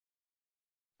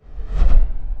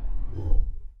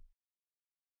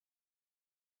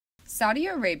Saudi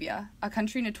Arabia, a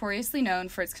country notoriously known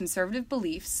for its conservative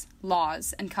beliefs,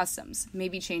 laws, and customs, may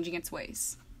be changing its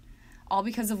ways. All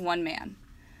because of one man.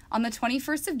 On the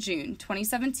 21st of June,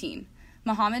 2017,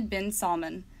 Mohammed bin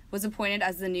Salman was appointed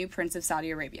as the new Prince of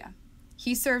Saudi Arabia.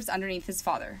 He serves underneath his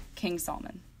father, King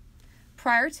Salman.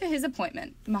 Prior to his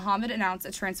appointment, Mohammed announced a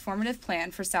transformative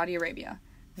plan for Saudi Arabia,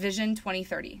 Vision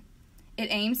 2030. It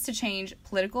aims to change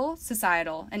political,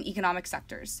 societal, and economic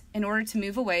sectors in order to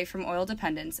move away from oil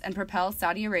dependence and propel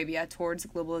Saudi Arabia towards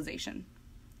globalization.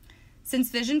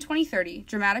 Since Vision 2030,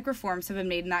 dramatic reforms have been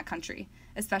made in that country,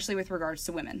 especially with regards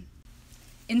to women.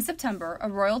 In September, a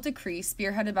royal decree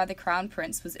spearheaded by the Crown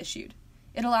Prince was issued.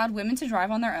 It allowed women to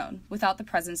drive on their own without the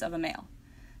presence of a male.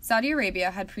 Saudi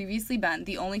Arabia had previously been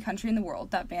the only country in the world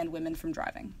that banned women from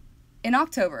driving. In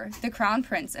October, the Crown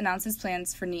Prince announced his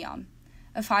plans for NEOM,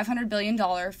 a $500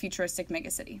 billion futuristic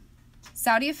megacity.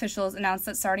 Saudi officials announced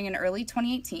that starting in early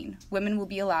 2018, women will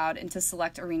be allowed into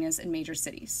select arenas in major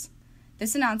cities.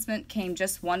 This announcement came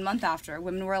just 1 month after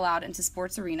women were allowed into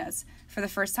sports arenas for the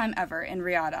first time ever in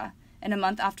Riyadh, and a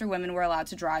month after women were allowed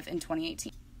to drive in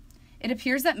 2018. It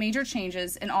appears that major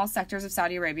changes in all sectors of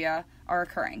Saudi Arabia are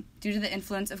occurring due to the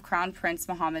influence of Crown Prince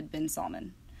Mohammed bin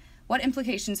Salman. What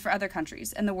implications for other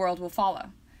countries and the world will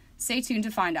follow? Stay tuned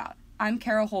to find out. I'm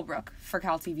Kara Holbrook for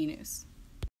CalTV News.